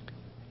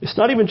 It's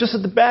not even just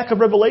at the back of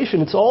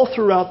Revelation. It's all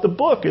throughout the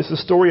book. It's the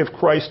story of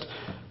Christ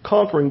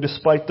conquering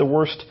despite the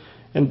worst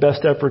and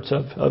best efforts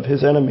of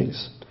his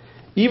enemies.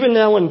 Even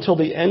now until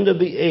the end of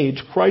the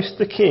age, Christ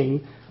the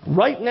King,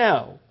 right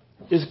now,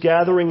 is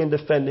gathering and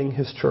defending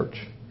his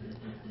church.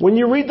 When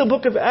you read the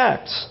book of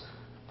Acts,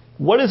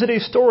 what is it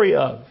a story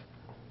of?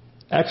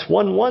 Acts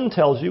 1:1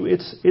 tells you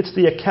it's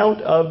the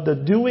account of the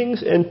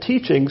doings and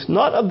teachings,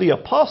 not of the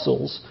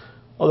apostles,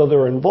 although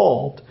they're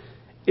involved.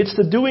 It's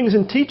the doings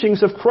and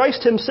teachings of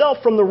Christ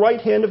himself from the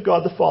right hand of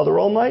God the Father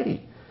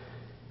Almighty.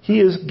 He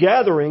is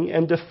gathering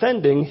and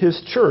defending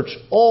his church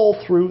all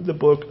through the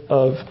book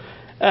of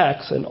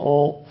Acts and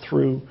all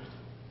through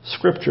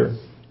Scripture.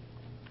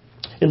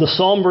 In the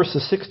Psalm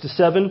verses 6 to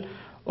 7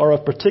 are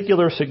of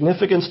particular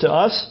significance to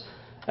us,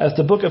 as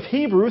the book of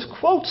Hebrews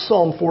quotes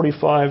Psalm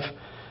 45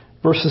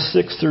 verses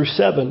 6 through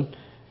 7,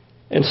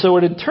 and so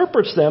it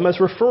interprets them as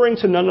referring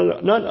to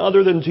none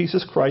other than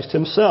Jesus Christ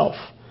himself.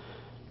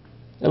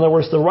 In other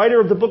words, the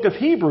writer of the book of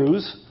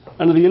Hebrews,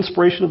 under the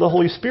inspiration of the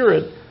Holy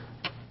Spirit,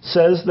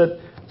 says that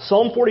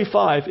Psalm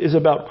 45 is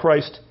about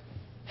Christ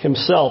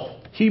himself.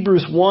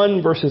 Hebrews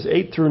 1 verses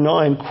 8 through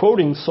 9,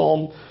 quoting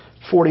Psalm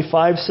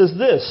 45, says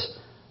this,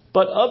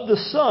 but of the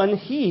Son,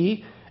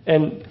 he,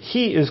 and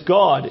he is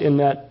God in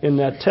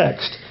that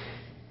text.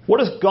 What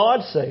does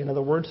God say, in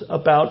other words,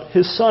 about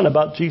his Son,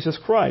 about Jesus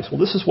Christ? Well,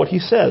 this is what he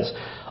says.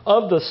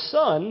 Of the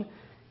Son,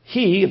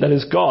 he, that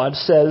is God,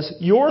 says,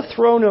 your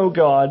throne, O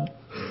God,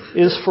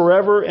 is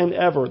forever and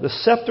ever. The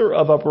scepter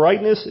of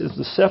uprightness is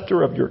the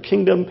scepter of your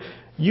kingdom.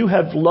 You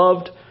have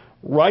loved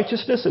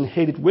righteousness and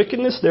hated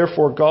wickedness.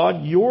 Therefore,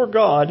 God, your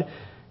God,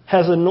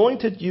 has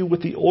anointed you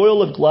with the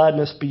oil of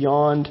gladness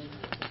beyond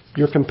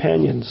your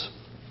companions.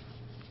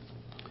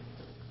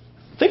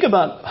 Think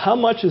about how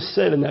much is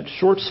said in that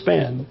short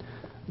span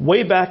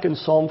way back in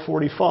Psalm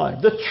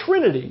 45. The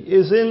Trinity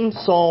is in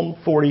Psalm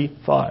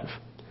 45.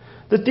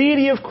 The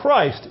deity of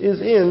Christ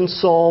is in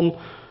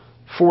Psalm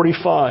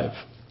 45.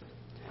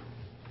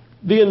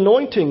 The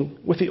anointing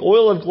with the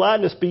oil of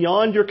gladness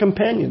beyond your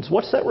companions.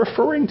 What's that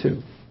referring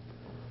to?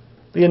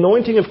 The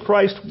anointing of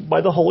Christ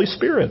by the Holy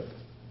Spirit.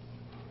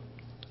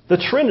 The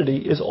Trinity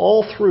is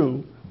all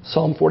through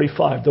Psalm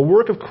 45. The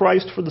work of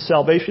Christ for the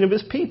salvation of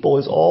his people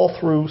is all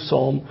through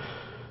Psalm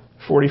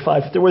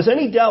 45. If there was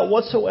any doubt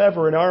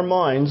whatsoever in our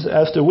minds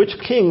as to which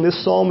king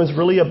this psalm is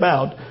really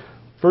about,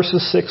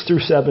 verses 6 through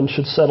 7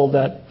 should settle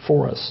that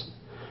for us.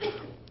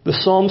 The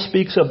psalm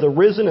speaks of the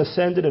risen,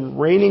 ascended,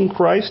 and reigning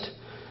Christ,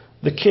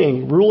 the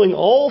King, ruling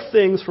all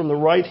things from the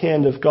right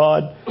hand of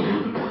God.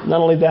 Not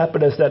only that,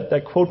 but as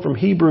that quote from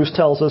Hebrews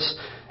tells us,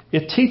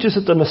 it teaches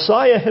that the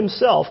Messiah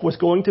himself was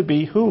going to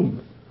be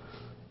whom?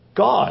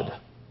 God.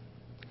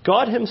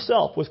 God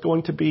himself was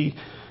going to be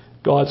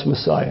God's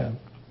Messiah.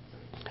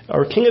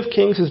 Our King of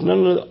Kings is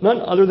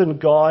none other than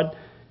God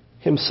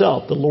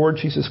himself, the Lord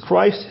Jesus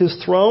Christ. His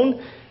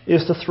throne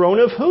is the throne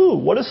of who?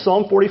 What does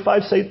Psalm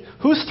 45 say?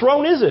 Whose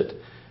throne is it?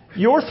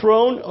 Your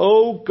throne,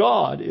 O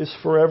God, is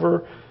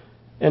forever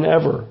and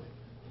ever.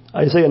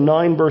 Isaiah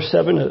 9, verse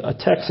 7, a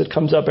text that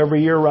comes up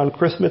every year around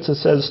Christmas. It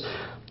says,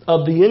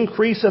 of the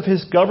increase of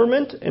his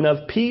government and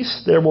of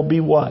peace there will be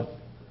what?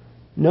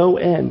 No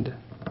end.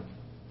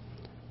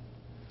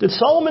 Did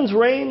Solomon's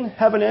reign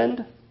have an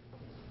end?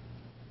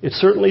 It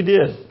certainly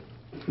did.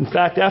 In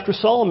fact, after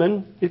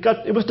Solomon,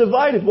 it was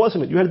divided,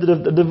 wasn't it? You had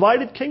the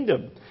divided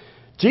kingdom.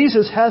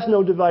 Jesus has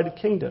no divided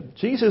kingdom.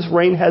 Jesus'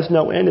 reign has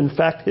no end. In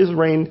fact, his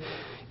reign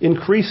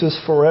increases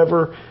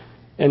forever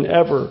and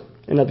ever.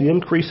 And of the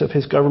increase of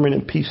his government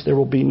and peace, there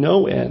will be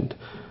no end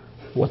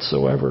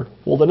whatsoever.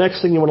 Well, the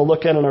next thing you want to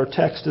look at in our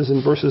text is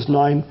in verses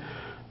 9,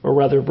 or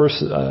rather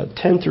verse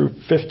 10 through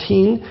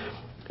 15.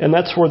 And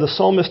that's where the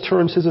psalmist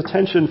turns his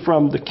attention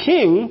from the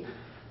king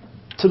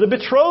to the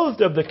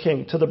betrothed of the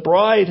king, to the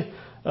bride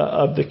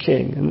of the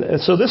king.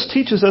 And so this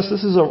teaches us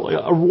this is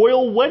a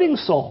royal wedding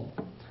psalm.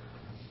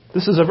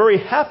 This is a very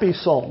happy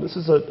psalm. This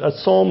is a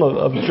psalm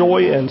of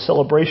joy and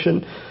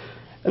celebration.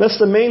 And that's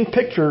the main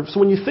picture. So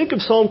when you think of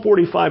Psalm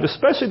 45,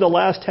 especially the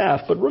last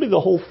half, but really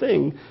the whole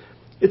thing,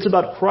 it's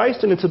about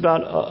Christ and it's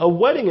about a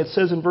wedding. It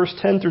says in verse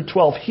 10 through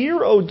 12,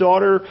 hear, O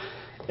daughter,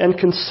 and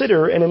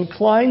consider and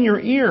incline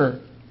your ear.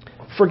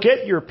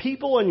 Forget your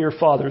people and your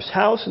father's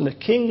house, and the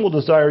king will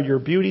desire your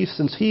beauty,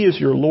 since he is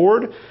your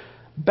Lord.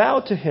 Bow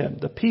to him.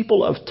 The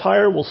people of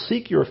Tyre will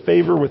seek your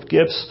favor with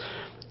gifts,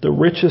 the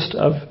richest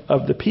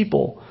of the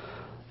people.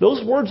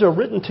 Those words are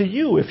written to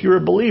you if you're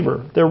a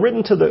believer. They're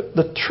written to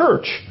the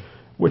church,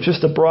 which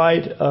is the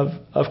bride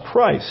of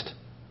Christ.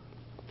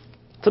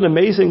 It's an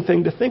amazing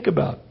thing to think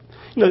about.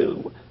 You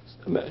know,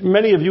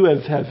 many of you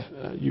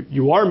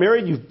you are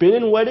married. You've been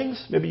in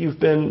weddings. Maybe you've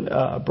been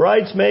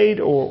bridesmaid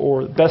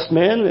or best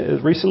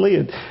man recently,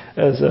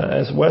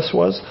 as Wes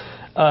was.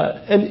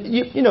 And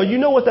you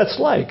know what that's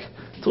like.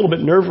 It's a little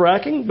bit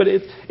nerve-wracking, but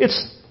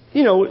it's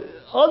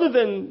other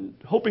than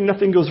hoping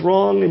nothing goes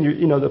wrong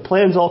and the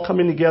plans all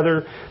coming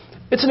together,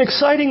 it's an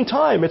exciting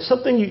time. It's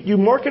something you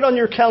mark it on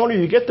your calendar.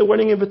 You get the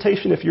wedding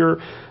invitation if you're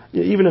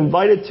even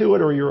invited to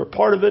it or you're a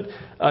part of it.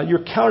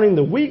 You're counting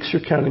the weeks.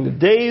 You're counting the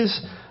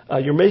days.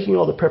 You're making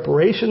all the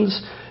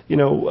preparations.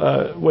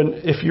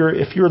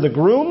 If you're the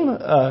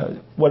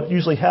groom, what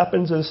usually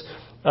happens is,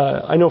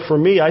 I know for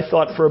me, I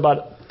thought for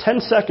about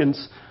 10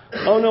 seconds,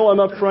 oh no, I'm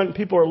up front.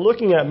 People are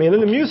looking at me, and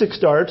then the music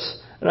starts.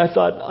 And I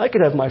thought, I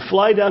could have my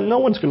fly down. No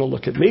one's going to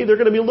look at me. They're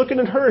going to be looking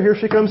at her. Here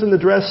she comes in the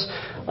dress.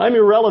 I'm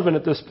irrelevant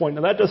at this point.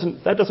 Now, that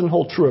doesn't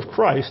hold true of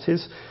Christ.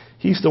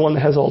 He's the one that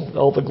has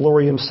all the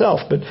glory himself.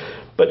 But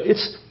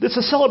it's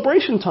a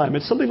celebration time.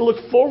 It's something to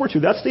look forward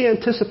to. That's the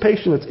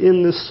anticipation that's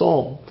in this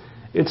psalm.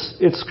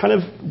 It's kind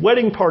of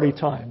wedding party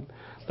time.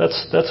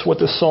 That's what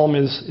this psalm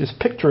is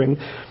picturing.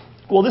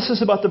 Well, this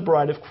is about the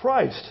bride of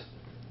Christ.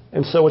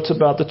 And so it's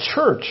about the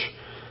church.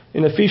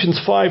 In Ephesians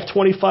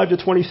 5:25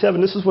 to 27,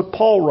 this is what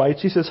Paul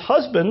writes. He says,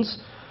 husbands,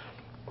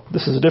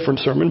 this is a different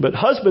sermon, but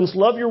husbands,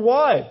 love your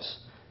wives.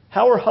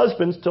 How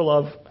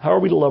are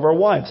we to love our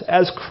wives?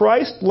 As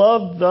Christ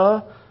loved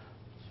the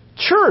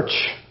church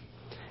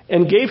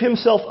and gave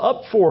himself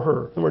up for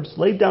her. In other words,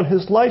 laid down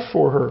his life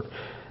for her,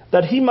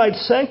 that he might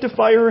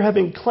sanctify her,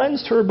 having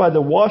cleansed her by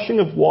the washing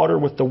of water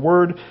with the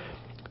word.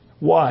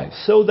 Why?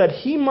 So that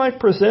he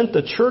might present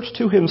the church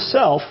to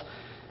himself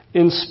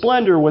in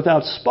splendor,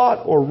 without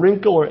spot or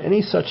wrinkle or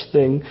any such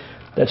thing,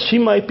 that she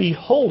might be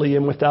holy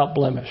and without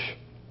blemish.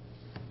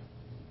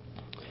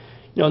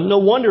 No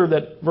wonder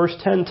that verse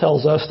 10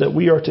 tells us that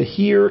we are to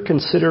hear,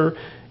 consider,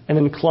 and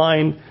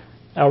incline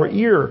our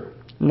ear.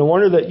 No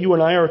wonder that you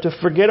and I are to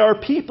forget our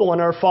people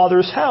and our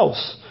father's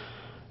house.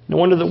 No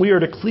wonder that we are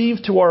to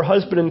cleave to our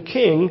husband and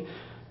king,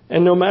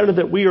 and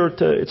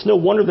it's no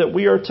wonder that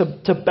we are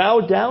to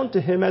bow down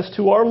to him as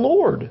to our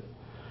Lord.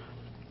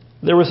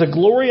 There is a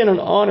glory and an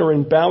honor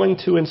in bowing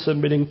to and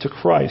submitting to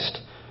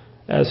Christ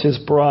as his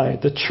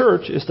bride. The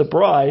church is the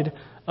bride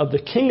of the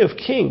King of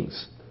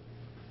Kings.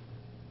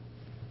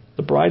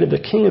 The bride of the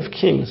King of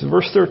Kings. In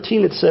verse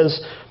 13 it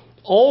says,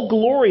 all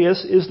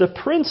glorious is the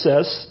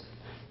princess.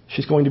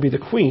 She's going to be the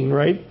queen,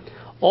 right?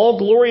 All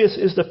glorious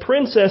is the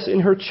princess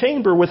in her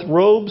chamber with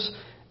robes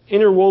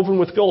interwoven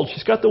with gold.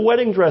 She's got the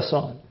wedding dress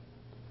on.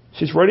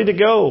 She's ready to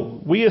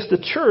go. We as the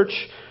church,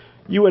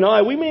 you and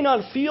I, we may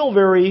not feel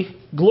very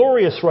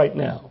glorious right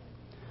now.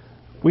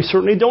 We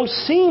certainly don't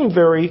seem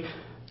very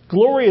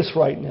glorious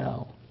right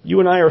now. You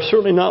and I are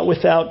certainly not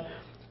without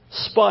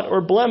spot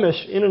or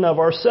blemish in and of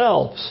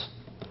ourselves.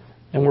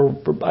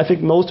 And I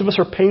think most of us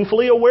are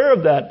painfully aware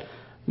of that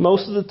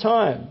most of the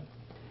time.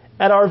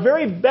 At our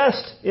very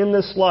best in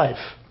this life,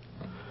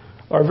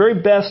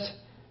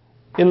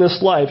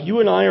 you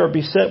and I are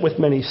beset with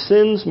many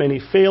sins, many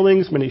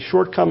failings, many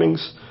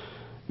shortcomings,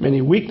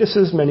 many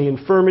weaknesses, many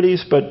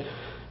infirmities, but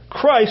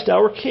Christ,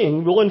 our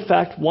King, will in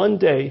fact one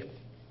day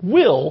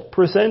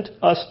present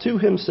us to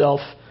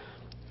himself.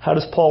 How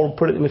does Paul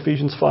put it in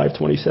Ephesians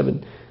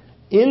 5:27?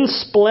 In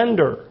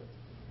splendor.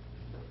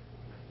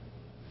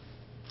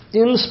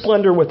 In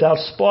splendor, without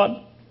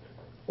spot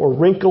or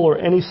wrinkle or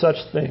any such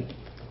thing.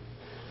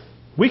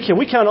 We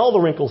count all the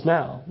wrinkles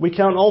now. We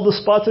count all the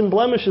spots and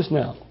blemishes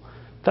now.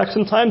 In fact,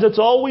 sometimes that's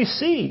all we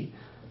see.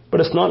 But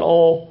it's not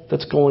all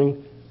that's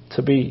going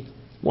to be.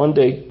 One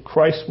day,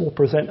 Christ will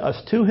present us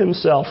to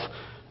himself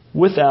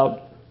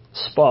without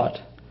spot.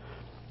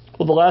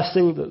 Well, the last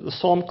thing, the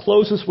psalm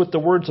closes with the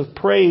words of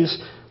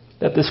praise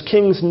that this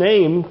king's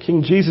name,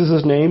 King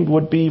Jesus' name,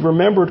 would be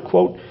remembered,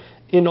 quote,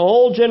 in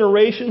all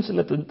generations, and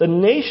that the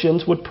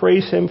nations would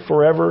praise him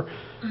forever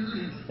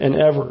and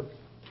ever.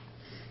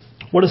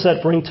 What does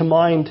that bring to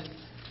mind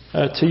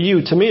to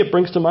you? To me, it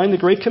brings to mind the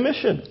Great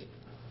Commission.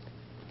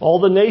 All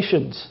the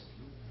nations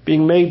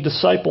being made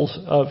disciples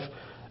of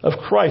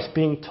Christ,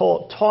 being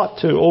taught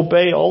to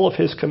obey all of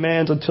his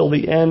commands until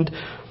the end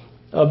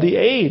of the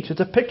age. It's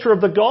a picture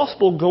of the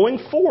gospel going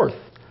forth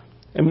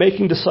and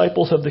making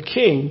disciples of the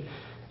King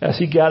as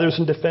he gathers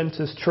and defends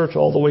his church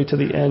all the way to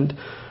the end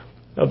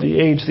of the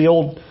age. The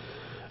old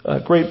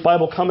great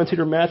Bible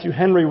commentator Matthew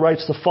Henry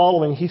writes the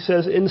following. He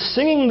says, in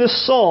singing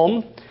this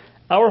psalm,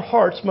 our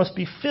hearts must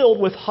be filled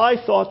with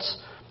high thoughts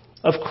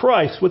of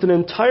Christ, with an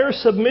entire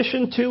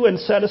submission to and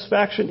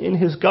satisfaction in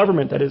his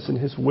government, that is, in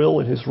his will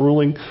and his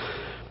ruling,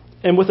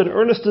 and with an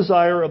earnest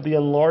desire of the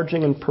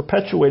enlarging and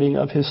perpetuating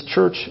of his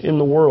church in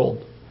the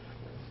world.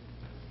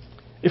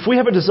 If we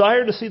have a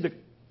desire to see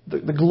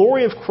the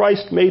glory of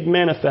Christ made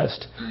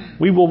manifest,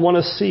 we will want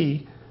to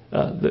see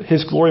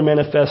his glory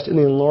manifest in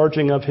the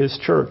enlarging of his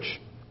church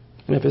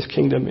and of his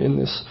kingdom in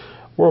this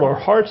world. Our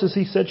hearts, as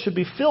he said, should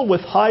be filled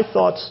with high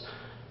thoughts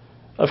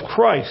of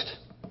Christ,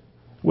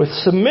 with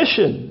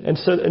submission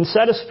and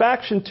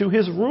satisfaction to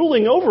his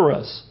ruling over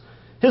us.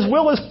 His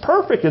will is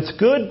perfect. It's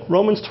good.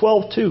 Romans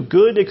 12:2.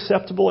 Good,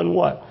 acceptable, and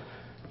what?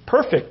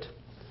 Perfect.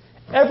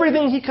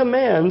 Everything he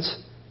commands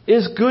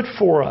is good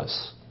for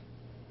us.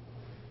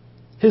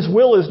 His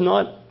will is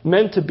not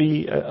meant to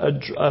be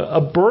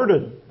a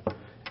burden.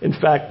 In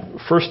fact,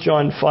 1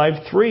 John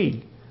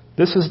 5:3.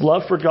 This is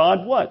love for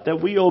God, what?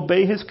 That we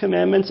obey his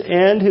commandments,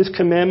 and his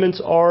commandments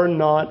are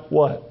not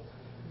what?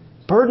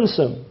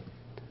 Burdensome.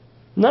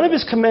 None of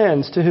his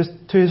commands to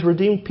his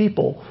redeemed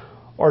people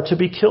are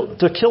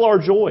to kill our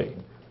joy.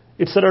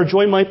 It's that our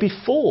joy might be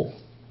full.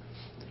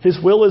 His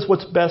will is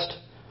what's best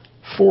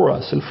for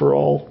us and for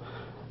all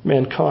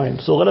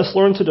mankind. So let us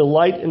learn to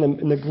delight in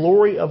the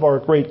glory of our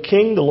great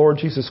King, the Lord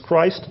Jesus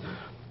Christ.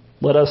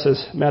 Let us,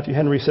 as Matthew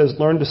Henry says,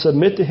 learn to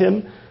submit to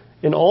him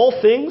in all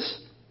things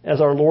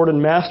as our Lord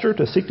and Master,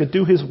 to seek to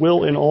do his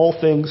will in all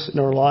things in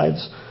our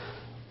lives.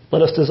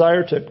 Let us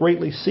desire to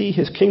greatly see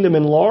his kingdom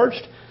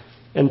enlarged,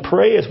 and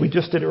pray, as we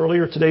just did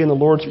earlier today in the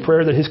Lord's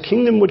Prayer, that his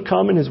kingdom would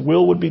come and his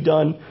will would be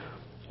done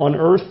on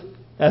earth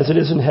as it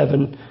is in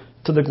heaven,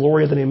 to the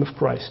glory of the name of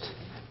Christ.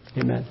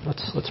 Amen.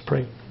 Let's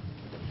pray.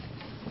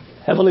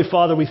 Heavenly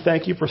Father, we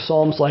thank you for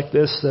psalms like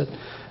this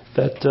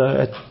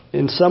that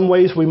in some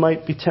ways we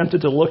might be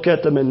tempted to look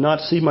at them and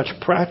not see much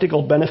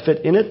practical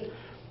benefit in it,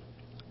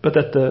 but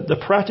that the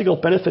practical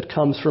benefit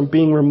comes from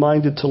being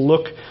reminded to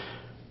look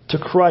to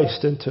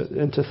Christ and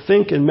to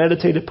think and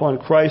meditate upon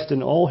Christ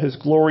in all his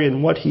glory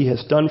and what he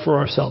has done for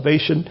our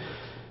salvation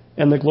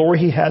and the glory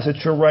he has at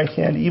your right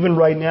hand, even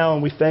right now.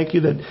 And we thank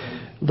you that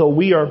though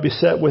we are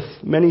beset with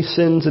many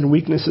sins and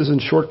weaknesses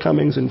and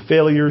shortcomings and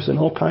failures and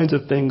all kinds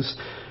of things,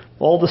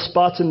 all the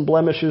spots and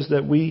blemishes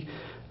that we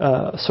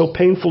so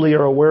painfully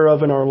are aware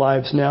of in our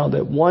lives now,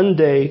 that one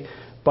day,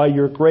 by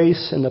your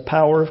grace and the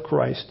power of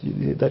Christ,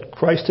 that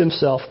Christ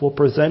himself will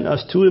present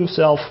us to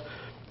himself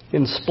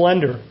in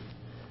splendor,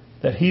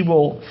 that he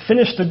will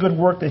finish the good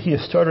work that he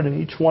has started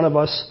in each one of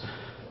us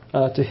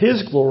to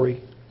his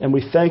glory. And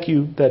we thank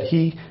you that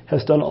he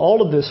has done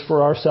all of this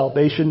for our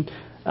salvation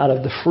out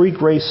of the free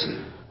grace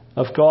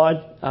of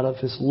God, out of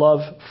his love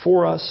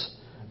for us,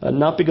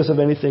 not because of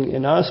anything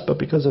in us, but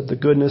because of the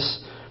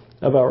goodness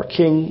of our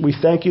King. We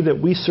thank you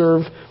that we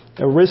serve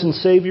a risen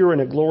Savior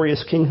and a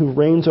glorious King who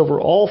reigns over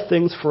all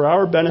things for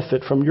our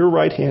benefit from your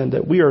right hand,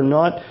 that we are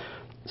not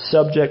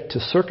subject to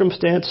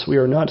circumstance, we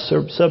are not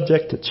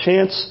subject to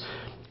chance,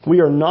 we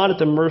are not at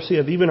the mercy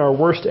of even our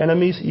worst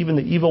enemies, even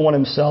the evil one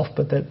himself,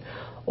 but that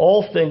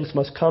all things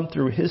must come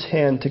through his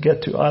hand to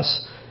get to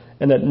us,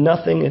 and that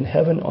nothing in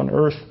heaven, on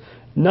earth,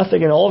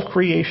 nothing in all of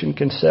creation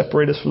can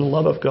separate us from the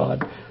love of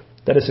God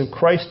that is in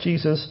Christ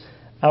Jesus,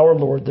 our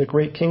Lord, the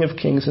great King of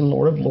kings and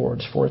Lord of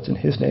lords. For it's in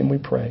his name we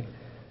pray.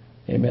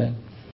 Amen.